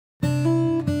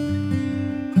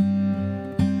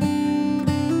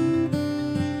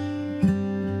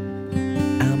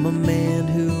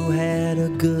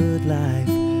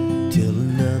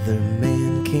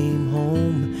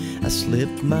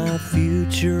slipped my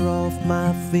future off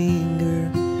my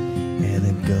finger and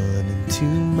a gun into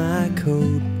my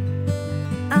coat.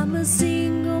 I'm a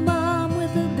single mom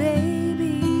with a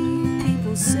baby.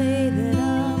 People say that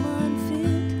I'm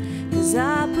unfit, 'cause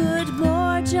I put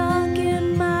more junk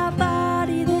in my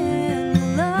body than the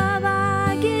love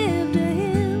I give to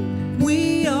him.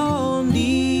 We all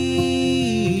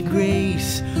need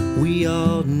grace. We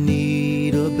all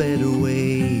need a better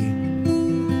way.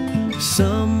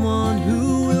 Someone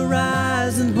who will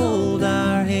rise and hold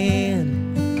our hand.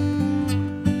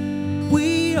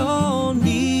 We all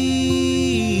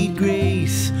need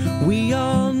grace. We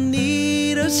all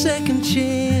need a second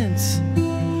chance.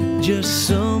 Just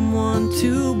someone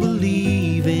to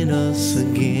believe in us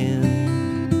again.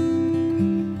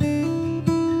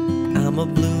 I'm a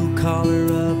blue collar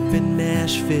up in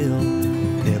Nashville.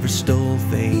 Never stole a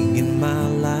thing in my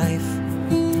life,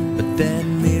 but that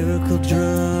miracle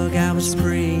drug I was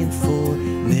praying for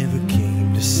never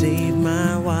came to save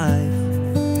my wife.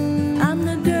 I'm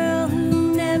the girl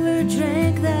who never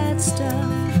drank that stuff,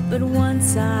 but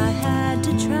once I had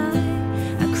to try.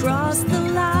 I crossed the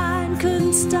line,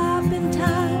 couldn't stop in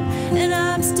time, and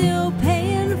I'm still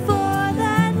paying for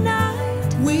that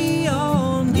night. We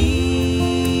all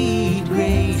need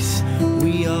grace.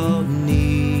 We all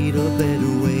need a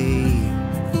better way.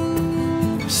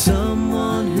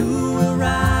 Someone who will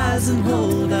rise and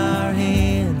hold our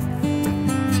hand.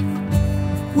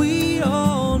 We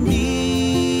all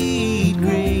need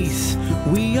grace.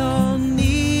 We all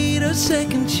need a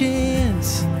second chance.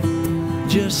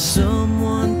 Just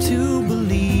someone to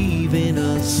believe in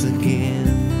us again.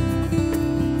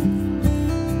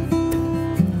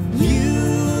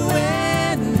 You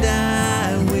and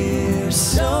I, we're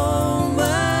so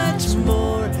much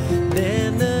more than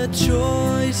the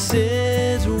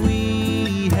choices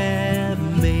we have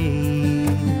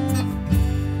made.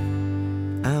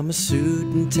 I'm a suit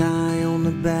and tie on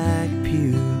the back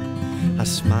pew. I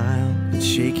smile and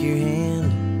shake your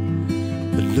hand,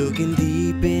 but looking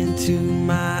deep into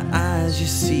my eyes, you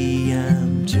see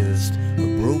I'm just a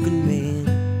broken man.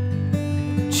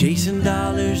 Chasing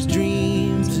dollars,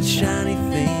 dreams, and shiny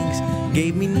things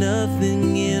gave me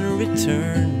nothing in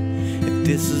return. If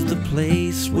this is the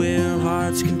place where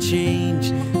hearts can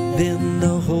change, then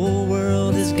the whole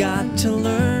world has got to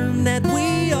learn that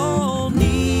we all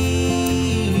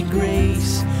need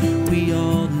grace. We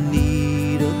all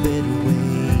need a better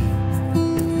way.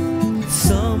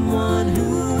 Someone who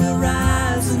will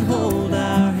rise and hold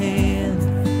our hand.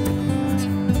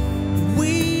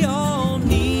 We all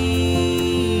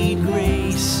need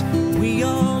grace. We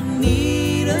all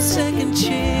need a second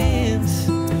chance.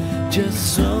 Just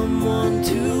someone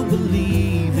to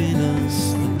believe in us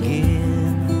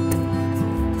again.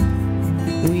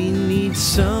 We need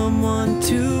someone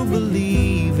to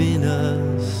believe in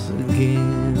us again.